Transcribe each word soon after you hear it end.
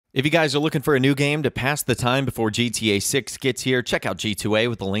If you guys are looking for a new game to pass the time before GTA 6 gets here, check out G2A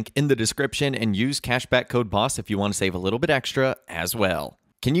with the link in the description and use cashback code BOSS if you want to save a little bit extra as well.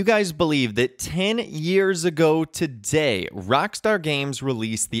 Can you guys believe that 10 years ago today, Rockstar Games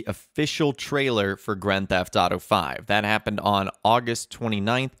released the official trailer for Grand Theft Auto 5? That happened on August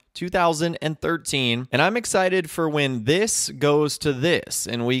 29th, 2013, and I'm excited for when this goes to this,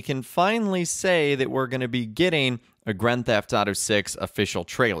 and we can finally say that we're going to be getting a Grand Theft Auto 6 official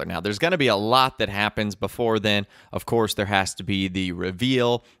trailer. Now, there's going to be a lot that happens before then. Of course, there has to be the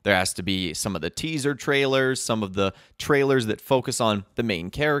reveal. There has to be some of the teaser trailers, some of the trailers that focus on the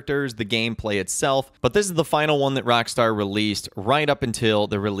main characters, the gameplay itself. But this is the final one that Rockstar released right up until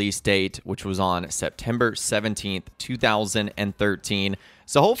the release date, which was on September 17th, 2013.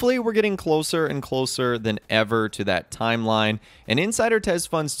 So hopefully we're getting closer and closer than ever to that timeline. And Insider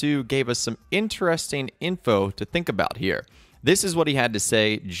TezFunds2 gave us some interesting info to think about here. This is what he had to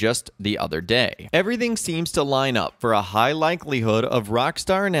say just the other day. Everything seems to line up for a high likelihood of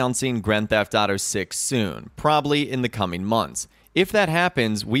Rockstar announcing Grand Theft Auto 6 soon, probably in the coming months. If that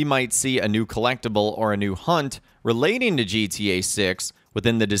happens, we might see a new collectible or a new hunt relating to GTA 6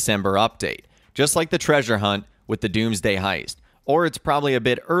 within the December update, just like the treasure hunt with the Doomsday Heist. Or it's probably a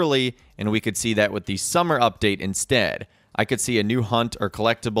bit early, and we could see that with the summer update instead. I could see a new hunt or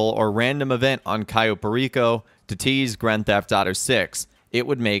collectible or random event on Cayo Perico to tease Grand Theft Auto 6. It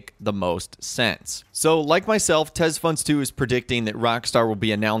would make the most sense. So, like myself, TezFunds2 is predicting that Rockstar will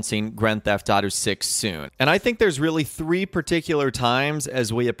be announcing Grand Theft Auto 6 soon. And I think there's really three particular times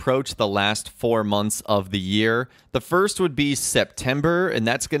as we approach the last 4 months of the year. The first would be September, and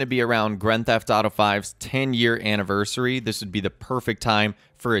that's going to be around Grand Theft Auto 5's 10-year anniversary. This would be the perfect time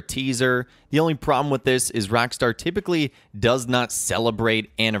for a teaser. The only problem with this is Rockstar typically does not celebrate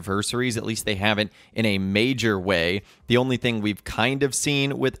anniversaries, at least they haven't in a major way. The only thing we've kind of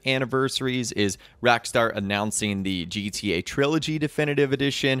seen with anniversaries is Rockstar announcing the GTA Trilogy Definitive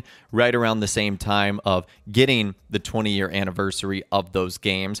Edition right around the same time of getting the 20-year anniversary of those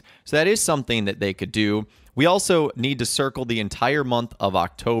games. So that is something that they could do. We also need to circle the entire month of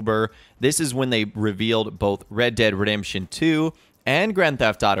October. This is when they revealed both Red Dead Redemption 2 and Grand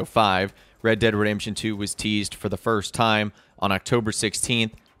Theft Auto 5. Red Dead Redemption 2 was teased for the first time on October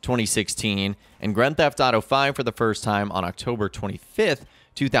 16th, 2016, and Grand Theft Auto 5 for the first time on October 25th,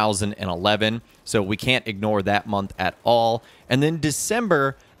 2011. So we can't ignore that month at all. And then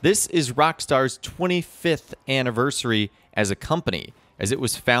December, this is Rockstar's 25th anniversary as a company, as it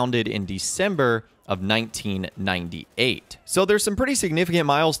was founded in December of 1998. So there's some pretty significant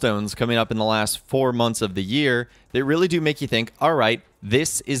milestones coming up in the last 4 months of the year that really do make you think, all right,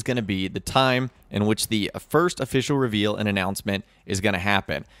 this is going to be the time in which the first official reveal and announcement is going to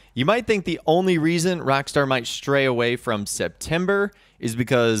happen. You might think the only reason Rockstar might stray away from September is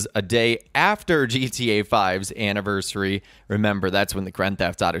because a day after GTA 5's anniversary, remember that's when the Grand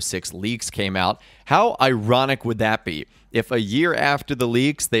Theft Auto 6 leaks came out. How ironic would that be? If a year after the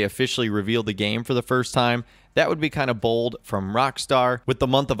leaks, they officially revealed the game for the first time, that would be kind of bold from Rockstar. With the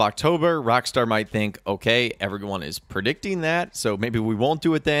month of October, Rockstar might think, okay, everyone is predicting that, so maybe we won't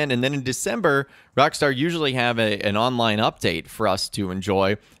do it then. And then in December, Rockstar usually have an online update for us to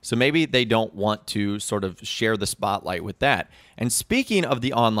enjoy, so maybe they don't want to sort of share the spotlight with that. And speaking of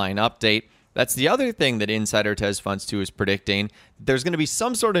the online update, that's the other thing that Insider TezFunds2 is predicting. There's going to be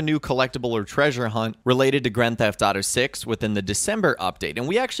some sort of new collectible or treasure hunt related to Grand Theft Auto 6 within the December update. And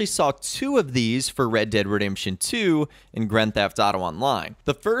we actually saw 2 of these for Red Dead Redemption 2 in Grand Theft Auto Online.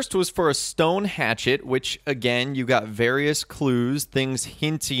 The first was for a stone hatchet, which again, you got various clues, things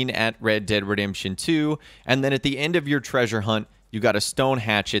hinting at Red Dead Redemption 2. And then at the end of your treasure hunt, you got a stone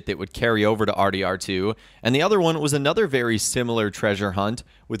hatchet that would carry over to RDR2, and the other one was another very similar treasure hunt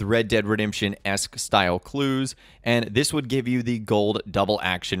with Red Dead Redemption-esque style clues, and this would give you the gold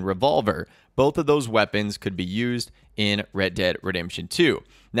double-action revolver. Both of those weapons could be used in Red Dead Redemption 2.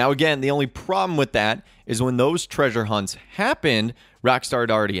 Now again, the only problem with that is when those treasure hunts happened, Rockstar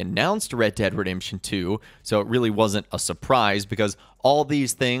had already announced Red Dead Redemption 2, so it really wasn't a surprise because all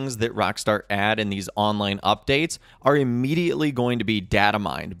these things that Rockstar add in these online updates are immediately going to be data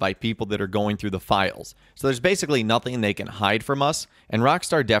mined by people that are going through the files. So there's basically nothing they can hide from us, and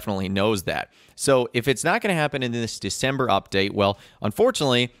Rockstar definitely knows that. So if it's not going to happen in this December update, well,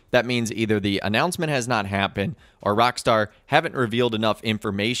 unfortunately, that means either the announcement has not happened or Rockstar haven't revealed enough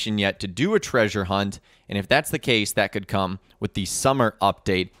information yet to do a treasure hunt, and if that's the case, that could come with the summer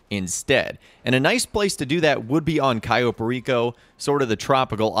update instead. And a nice place to do that would be on Cayo Perico, sort of the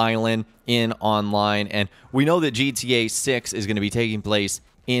tropical island in online, and we know that GTA 6 is going to be taking place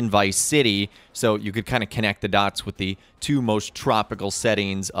in Vice City, So you could kind of connect the dots with the two most tropical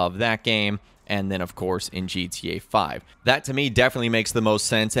settings of that game, and then, of course, in GTA 5. That, to me, definitely makes the most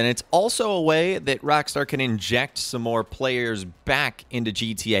sense, and it's also a way that Rockstar can inject some more players back into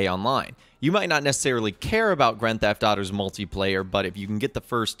GTA Online. You might not necessarily care about Grand Theft Auto's multiplayer, but if you can get the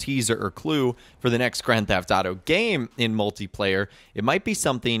first teaser or clue for the next Grand Theft Auto game in multiplayer, it might be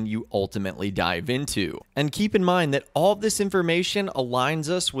something you ultimately dive into. And keep in mind that all of this information aligns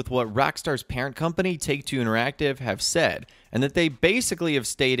us with what Rockstar's parent company, Take-Two Interactive, have said, and that they basically have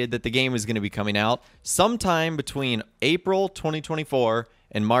stated that the game is going to be coming out sometime between April 2024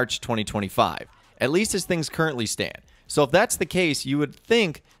 and March 2025, at least as things currently stand. So if that's the case, you would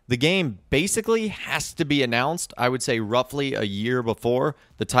think the game basically has to be announced, I would say roughly a year before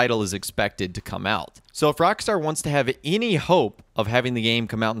the title is expected to come out. So if Rockstar wants to have any hope of having the game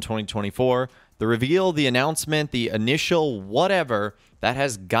come out in 2024, the reveal, the announcement, the initial whatever, that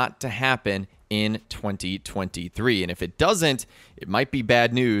has got to happen in 2023. And if it doesn't, it might be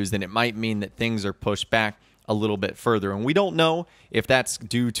bad news, and it might mean that things are pushed back a little bit further. And we don't know if that's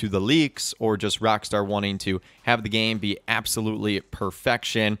due to the leaks or just Rockstar wanting to have the game be absolutely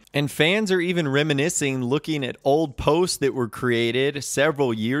perfection. And fans are even reminiscing, looking at old posts that were created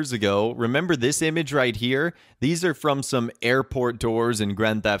several years ago. Remember this image right here? These are from some airport doors in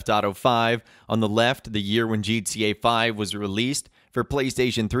Grand Theft Auto 5. On the left, the year when GTA 5 was released for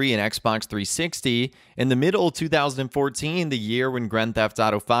PlayStation 3 and Xbox 360. In the middle, 2014, the year when Grand Theft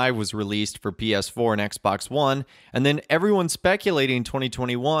Auto 5 was released for PS4 and Xbox One. And then everyone speculating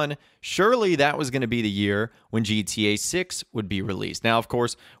 2021, surely that was going to be the year when GTA 6 would be released. Now, of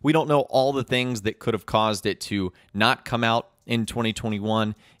course, we don't know all the things that could have caused it to not come out in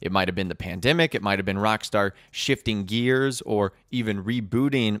 2021. It might have been the pandemic, it might have been Rockstar shifting gears or even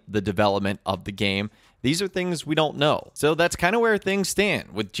rebooting the development of the game. These are things we don't know. So that's kind of where things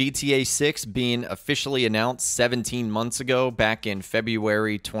stand, with GTA 6 being officially announced 17 months ago, back in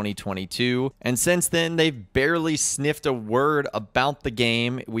February 2022. And since then, they've barely sniffed a word about the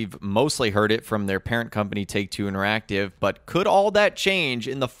game. We've mostly heard it from their parent company, Take-Two Interactive. But could all that change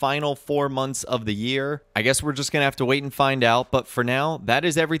in the final 4 months of the year? I guess we're just going to have to wait and find out. But for now, that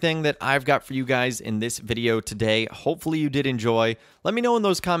is everything that I've got for you guys in this video today. Hopefully you did enjoy. Let me know in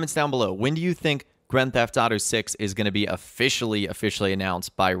those comments down below. When do you think Grand Theft Auto 6 is going to be officially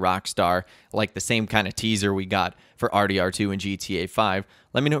announced by Rockstar, like the same kind of teaser we got for RDR2 and GTA 5?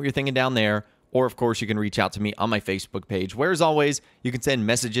 Let me know what you're thinking down there. Or, of course, you can reach out to me on my Facebook page, where, as always, you can send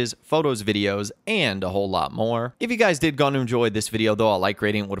messages, photos, videos, and a whole lot more. If you guys did go and enjoy this video, though, a like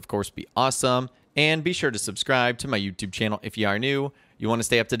rating would, of course, be awesome. And be sure to subscribe to my YouTube channel if you are new. You want to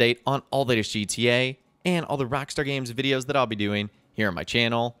stay up to date on all the latest GTA and all the Rockstar Games videos that I'll be doing here on my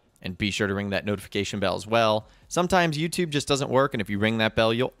channel. And be sure to ring that notification bell as well. Sometimes YouTube just doesn't work, and if you ring that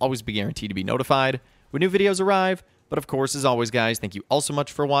bell, you'll always be guaranteed to be notified when new videos arrive. But of course, as always, guys, thank you all so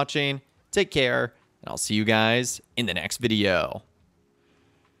much for watching. Take care, and I'll see you guys in the next video.